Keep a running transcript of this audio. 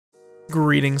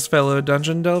Greetings, fellow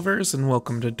dungeon delvers, and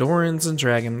welcome to Dorans and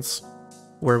Dragons,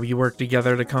 where we work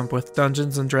together to come up with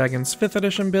Dungeons & Dragons 5th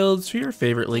edition builds for your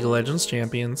favorite League of Legends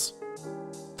champions.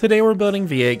 Today we're building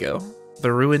Viego,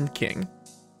 the Ruined King.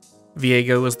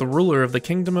 Viego was the ruler of the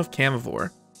Kingdom of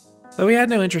Camivore. Though he had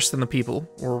no interest in the people,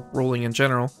 or ruling in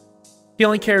general, he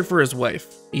only cared for his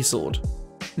wife, Isolde.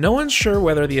 No one's sure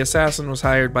whether the assassin was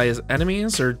hired by his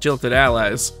enemies or jilted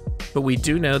allies, but we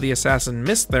do know the assassin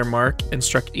missed their mark and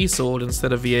struck Isolde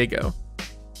instead of Viego.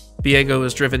 Viego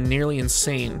was driven nearly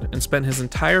insane and spent his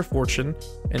entire fortune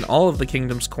and all of the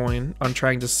kingdom's coin on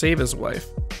trying to save his wife,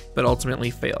 but ultimately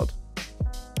failed.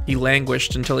 He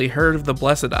languished until he heard of the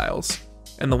Blessed Isles,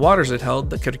 and the waters it held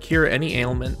that could cure any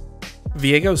ailment.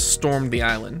 Viego stormed the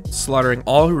island, slaughtering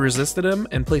all who resisted him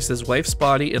and placed his wife's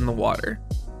body in the water.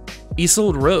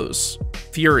 Isolde rose,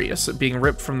 furious at being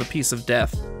ripped from the piece of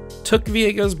death, took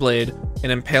Viego's blade,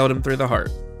 and impaled him through the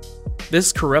heart.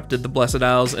 This corrupted the Blessed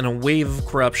Isles in a wave of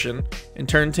corruption and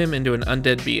turned him into an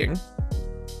undead being.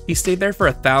 He stayed there for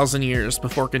 1,000 years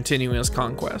before continuing his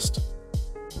conquest.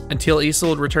 Until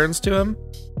Isolde returns to him,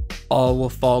 all will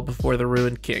fall before the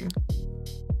Ruined King.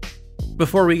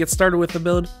 Before we get started with the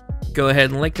build, go ahead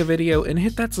and like the video and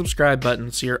hit that subscribe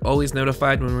button so you're always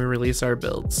notified when we release our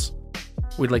builds.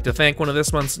 We'd like to thank one of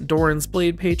this month's Doran's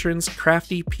Blade patrons,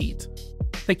 Crafty Pete.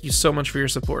 Thank you so much for your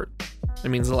support. It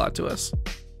means a lot to us.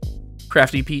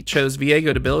 Crafty Pete chose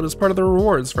Viego to build as part of the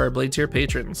rewards for our Blade tier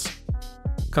patrons.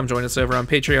 Come join us over on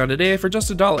Patreon today for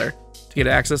just $1 to get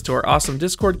access to our awesome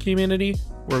Discord community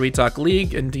where we talk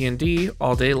League and D&D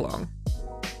all day long.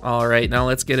 Alright, now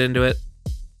let's get into it.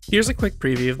 Here's a quick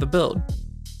preview of the build.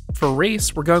 For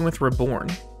race, we're going with Reborn.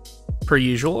 Per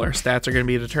usual, our stats are going to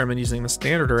be determined using the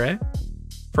standard array.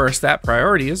 For our stat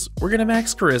priorities, we're going to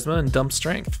max Charisma and dump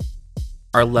Strength.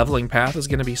 Our leveling path is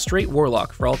going to be straight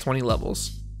Warlock for all 20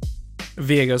 levels.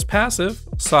 Viego's passive,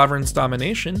 Sovereign's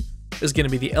Domination, is going to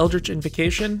be the Eldritch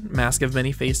Invocation, Mask of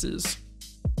Many Faces.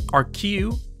 Our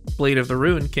Q, Blade of the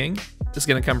Ruined King, is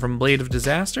going to come from Blade of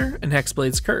Disaster and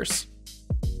Hexblade's Curse.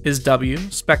 His W,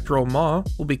 Spectral Maw,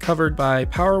 will be covered by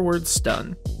Power Word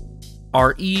Stun.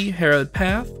 Our E, Herald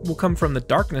Path, will come from the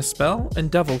Darkness spell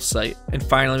and Devil's Sight. And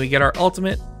finally we get our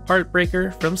ultimate,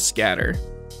 Heartbreaker, from Scatter.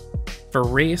 For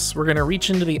race, we're going to reach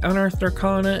into the Unearthed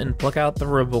Arcana and pluck out the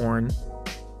Reborn.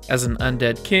 As an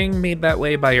undead king made that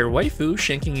way by your waifu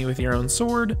shanking you with your own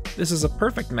sword, this is a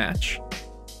perfect match.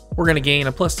 We're going to gain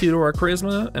a +2 to our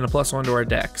Charisma and a +1 to our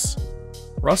Dex.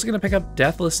 We're also going to pick up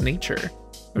Deathless Nature,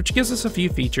 which gives us a few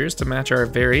features to match our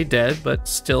very dead but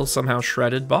still somehow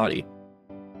shredded body.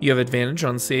 You have advantage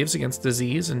on saves against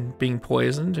disease and being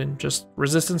poisoned and just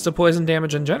resistance to poison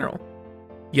damage in general.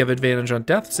 You have advantage on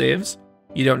death saves,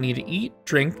 you don't need to eat,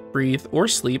 drink, breathe, or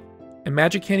sleep, and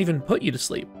magic can't even put you to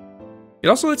sleep. It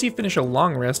also lets you finish a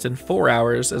long rest in 4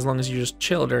 hours as long as you just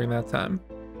chill during that time.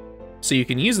 So you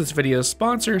can use this video's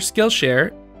sponsor,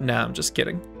 Skillshare. Nah, I'm just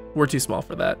kidding. We're too small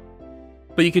for that.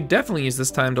 But you could definitely use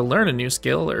this time to learn a new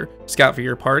skill, or scout for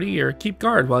your party, or keep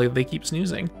guard while they keep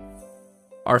snoozing.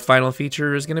 Our final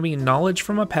feature is going to be Knowledge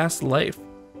from a Past Life.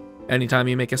 Anytime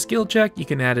you make a skill check, you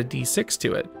can add a d6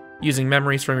 to it, using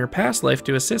memories from your past life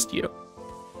to assist you.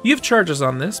 You have charges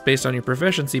on this based on your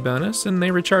proficiency bonus, and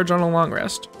they recharge on a long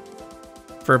rest.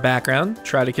 For background,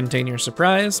 try to contain your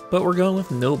surprise, but we're going with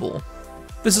Noble.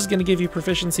 This is going to give you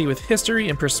proficiency with History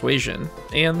and Persuasion,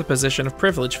 and the Position of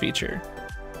Privilege feature,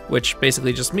 which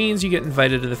basically just means you get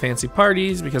invited to the fancy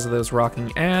parties because of those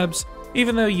rocking abs,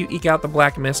 even though you eke out the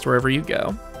black mist wherever you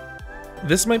go.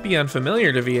 This might be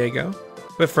unfamiliar to Viego,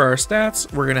 but for our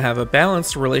stats, we're going to have a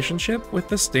balanced relationship with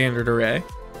the standard array.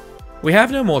 We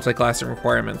have no multi-classing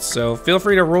requirements, so feel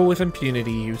free to roll with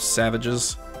impunity, you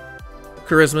savages.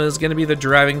 Charisma is going to be the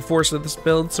driving force of this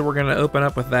build, so we're going to open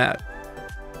up with that.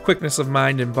 Quickness of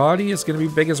mind and body is going to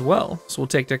be big as well, so we'll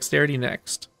take Dexterity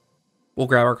next. We'll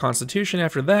grab our Constitution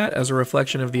after that as a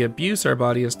reflection of the abuse our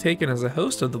body has taken as a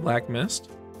host of the Black Mist.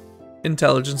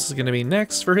 Intelligence is going to be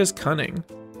next for his Cunning.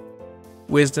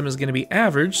 Wisdom is going to be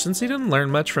average since he didn't learn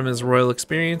much from his royal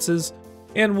experiences,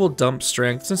 and we'll dump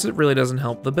Strength since it really doesn't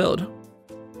help the build.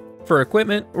 For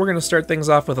equipment, we're going to start things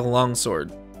off with a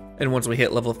Longsword, and once we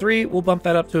hit level 3, we'll bump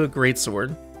that up to a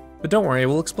Greatsword. But don't worry,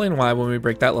 we'll explain why when we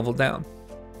break that level down.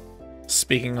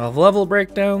 Speaking of level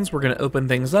breakdowns, we're going to open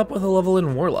things up with a level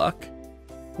in Warlock.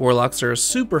 Warlocks are a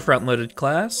super front-loaded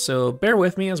class, so bear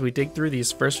with me as we dig through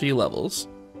these first few levels.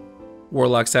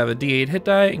 Warlocks have a d8 hit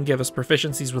die and give us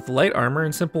proficiencies with light armor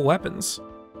and simple weapons.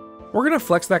 We're going to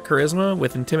flex that Charisma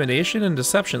with Intimidation and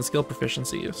Deception skill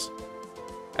proficiencies.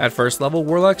 At first level,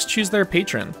 Warlocks choose their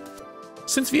Patron.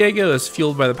 Since Viego is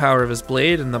fueled by the power of his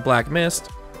blade and the Black Mist,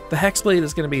 the Hexblade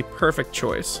is going to be a perfect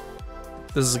choice.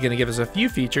 This is going to give us a few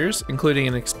features, including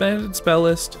an expanded spell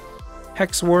list,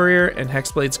 Hex Warrior, and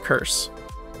Hexblade's Curse.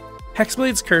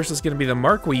 Hexblade's Curse is going to be the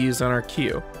mark we use on our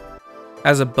queue.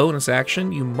 As a bonus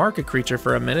action, you mark a creature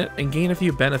for a minute and gain a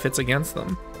few benefits against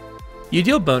them. You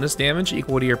deal bonus damage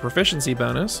equal to your proficiency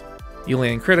bonus, you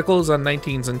land criticals on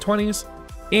 19s and 20s,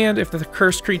 and if the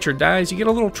cursed creature dies, you get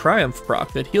a little Triumph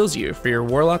proc that heals you for your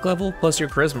Warlock level plus your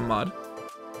Charisma mod.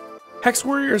 Hex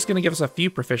Warrior is going to give us a few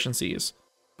proficiencies,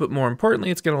 but more importantly,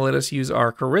 it's going to let us use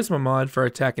our Charisma mod for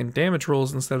attack and damage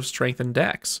rolls instead of Strength and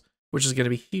Dex, which is going to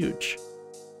be huge.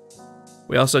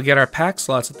 We also get our pack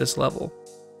slots at this level,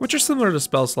 which are similar to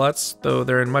spell slots, though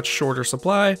they're in much shorter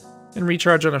supply and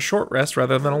recharge on a short rest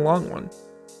rather than a long one.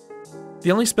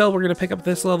 The only spell we're going to pick up at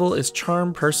this level is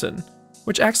Charm Person,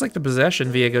 which acts like the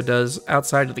possession Viego does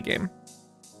outside of the game.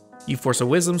 You force a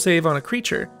wisdom save on a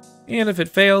creature, and if it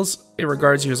fails, it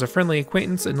regards you as a friendly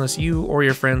acquaintance unless you or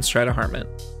your friends try to harm it.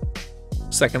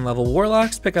 Second level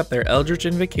Warlocks pick up their Eldritch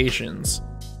Invocations,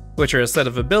 which are a set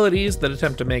of abilities that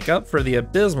attempt to make up for the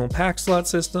abysmal pack slot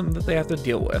system that they have to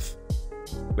deal with.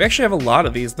 We actually have a lot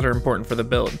of these that are important for the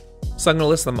build, so I'm going to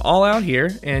list them all out here,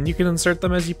 and you can insert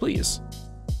them as you please.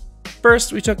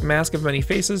 First, we took Mask of Many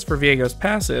Faces for Viego's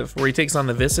passive, where he takes on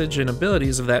the visage and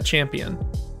abilities of that champion.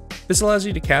 This allows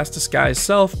you to cast Disguise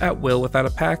Self at will without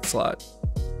a pack slot.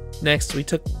 Next, we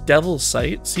took Devil's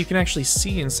Sight, so you can actually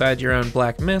see inside your own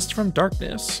Black Mist from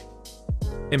darkness.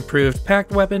 Improved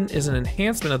Pact Weapon is an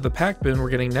enhancement of the Pact boon we're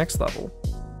getting next level.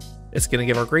 It's going to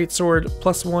give our Greatsword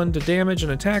 +1 to damage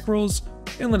and attack rolls,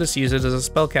 and let us use it as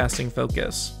a spellcasting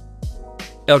focus.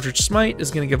 Eldritch Smite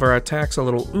is going to give our attacks a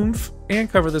little oomph and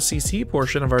cover the CC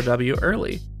portion of our W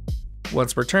early.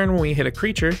 Once per turn when we hit a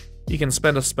creature, you can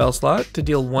spend a spell slot to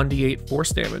deal 1d8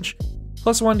 force damage,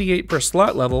 plus 1d8 per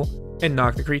slot level, and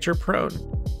knock the creature prone.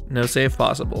 No save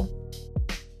possible.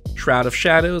 Shroud of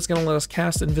Shadow is going to let us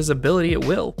cast invisibility at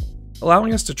will,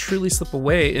 allowing us to truly slip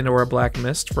away into our Black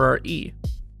Mist for our E.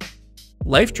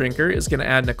 Life Drinker is going to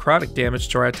add necrotic damage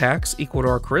to our attacks equal to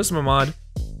our Charisma mod,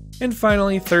 and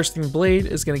finally, Thirsting Blade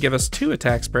is going to give us 2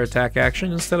 attacks per attack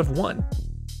action instead of 1.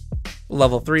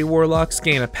 Level 3 Warlocks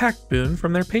gain a Pact boon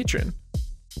from their patron.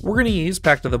 We're going to use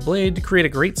Pact of the Blade to create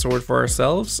a greatsword for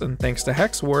ourselves, and thanks to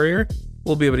Hex Warrior,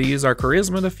 we'll be able to use our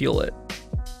Charisma to fuel it.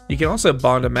 You can also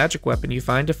bond a magic weapon you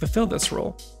find to fulfill this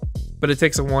role, but it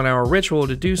takes a 1-hour ritual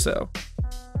to do so.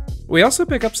 We also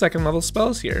pick up second level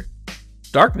spells here.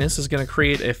 Darkness is going to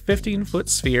create a 15-foot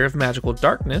sphere of magical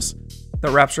darkness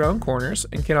that wraps around corners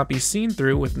and cannot be seen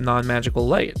through with non-magical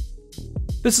light.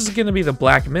 This is going to be the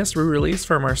Black Mist we release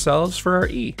from ourselves for our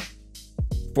E.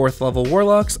 4th level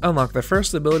Warlocks unlock the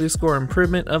first ability score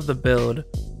improvement of the build.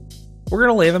 We're going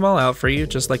to lay them all out for you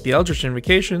just like the Eldritch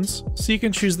Invocations, so you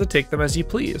can choose to take them as you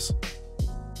please.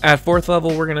 At 4th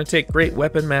level, we're going to take Great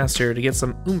Weapon Master to get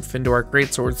some oomph into our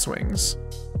greatsword swings.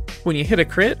 When you hit a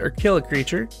crit or kill a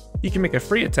creature, you can make a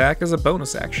free attack as a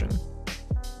bonus action.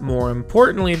 More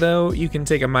importantly though, you can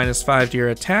take a -5 to your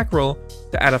attack roll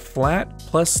to add a flat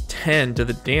 +10 to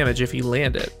the damage if you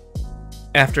land it.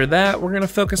 After that, we're going to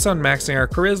focus on maxing our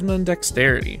Charisma and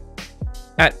Dexterity.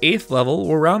 At 8th level,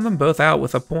 we'll round them both out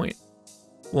with a point.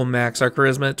 We'll max our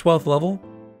Charisma at 12th level,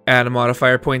 add a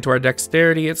modifier point to our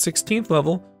Dexterity at 16th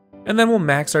level, and then we'll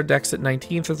max our Dex at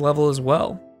 19th level as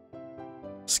well.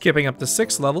 Skipping up to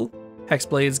 6th level,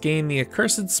 Hexblades gain the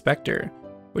Accursed Spectre,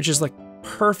 which is like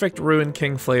perfect Ruined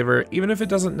King flavor even if it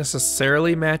doesn't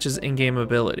necessarily match his in-game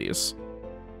abilities.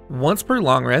 Once per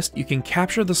long rest, you can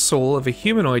capture the soul of a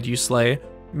humanoid you slay,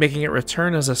 making it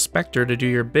return as a specter to do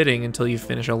your bidding until you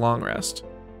finish a long rest.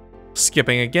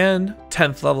 Skipping again,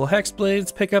 10th level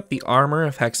Hexblades pick up the Armor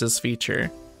of Hexes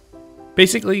feature.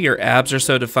 Basically, your abs are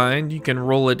so defined you can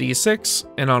roll a d6,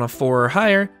 and on a 4 or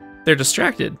higher, they're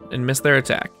distracted and miss their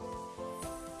attack.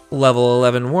 Level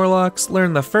 11 Warlocks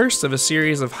learn the first of a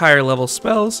series of higher level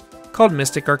spells called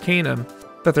Mystic Arcanum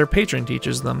that their patron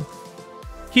teaches them.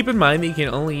 Keep in mind that you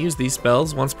can only use these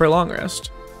spells once per long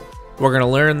rest. We're going to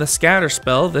learn the Scatter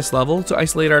spell this level to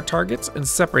isolate our targets and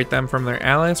separate them from their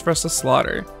allies for us to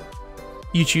slaughter.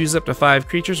 You choose up to 5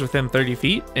 creatures within 30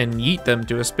 feet and yeet them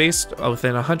to a space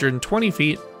within 120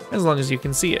 feet as long as you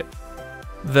can see it.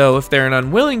 Though if they're an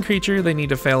unwilling creature, they need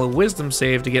to fail a wisdom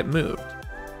save to get moved.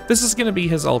 This is going to be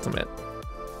his ultimate.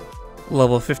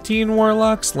 Level 15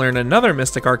 Warlocks learn another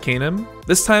Mystic Arcanum,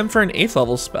 this time for an 8th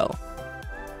level spell.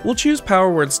 We'll choose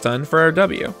Power Word Stun for our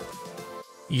W.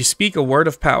 You speak a word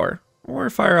of power, or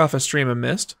fire off a stream of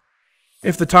mist.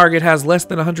 If the target has less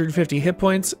than 150 hit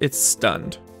points, it's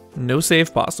stunned. No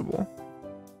save possible.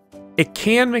 It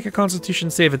can make a Constitution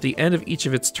save at the end of each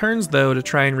of its turns though to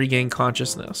try and regain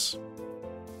consciousness.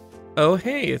 Oh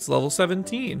hey, it's level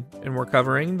 17, and we're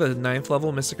covering the 9th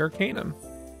level Mystic Arcanum.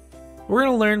 We're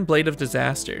going to learn Blade of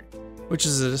Disaster, which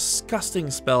is a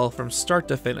disgusting spell from start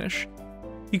to finish.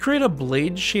 You create a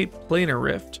blade-shaped planar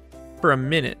rift for a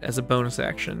minute as a bonus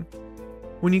action.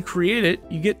 When you create it,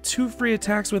 you get 2 free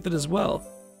attacks with it as well,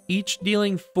 each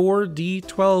dealing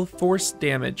 4d12 force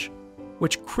damage,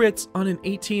 which crits on an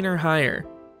 18 or higher.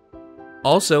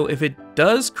 Also, if it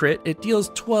does crit, it deals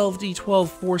 12d12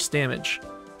 force damage.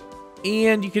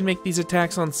 And you can make these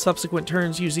attacks on subsequent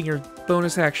turns using your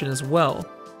bonus action as well.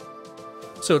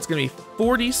 So it's going to be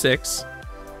 4d6,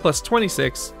 plus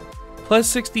 26, plus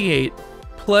 68,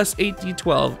 plus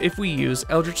 8d12 if we use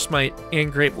Eldritch Smite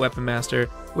and Great Weapon Master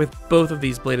with both of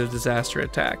these Blade of Disaster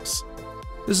attacks.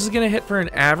 This is going to hit for an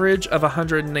average of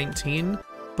 119,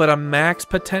 but a max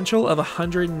potential of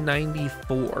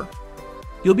 194.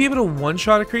 You'll be able to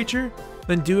one-shot a creature,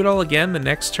 then do it all again the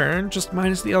next turn, just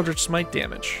minus the Eldritch Smite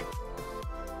damage.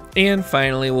 And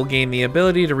finally, we'll gain the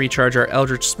ability to recharge our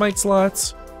Eldritch Smite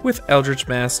slots with Eldritch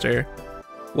Master.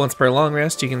 Once per long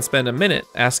rest, you can spend a minute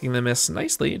asking the Mists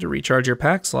nicely to recharge your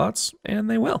pack slots, and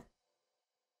they will.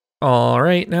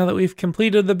 Alright, now that we've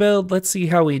completed the build, let's see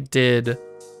how we did.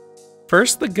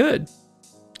 First, the good.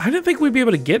 I didn't think we'd be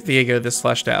able to get Viego this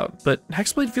fleshed out, but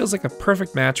Hexblade feels like a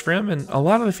perfect match for him, and a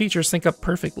lot of the features sync up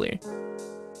perfectly.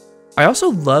 I also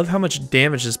love how much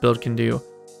damage this build can do,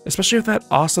 especially with that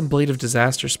awesome Blade of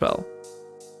Disaster spell.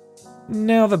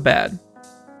 Now the bad.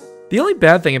 The only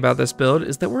bad thing about this build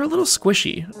is that we're a little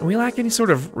squishy, and we lack any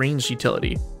sort of ranged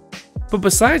utility. But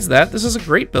besides that, this is a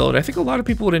great build I think a lot of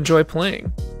people would enjoy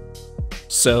playing.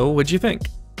 So, what'd you think?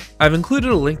 I've included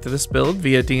a link to this build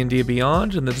via D&D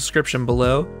Beyond in the description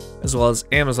below, as well as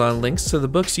Amazon links to the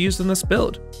books used in this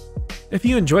build. If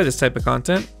you enjoy this type of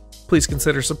content, please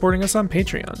consider supporting us on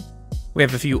Patreon. We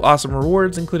have a few awesome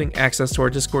rewards, including access to our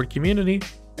Discord community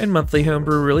and monthly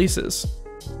homebrew releases.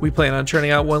 We plan on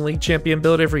churning out one League Champion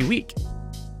build every week.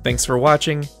 Thanks for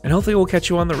watching, and hopefully we'll catch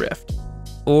you on the Rift,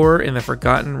 or in the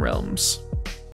Forgotten Realms.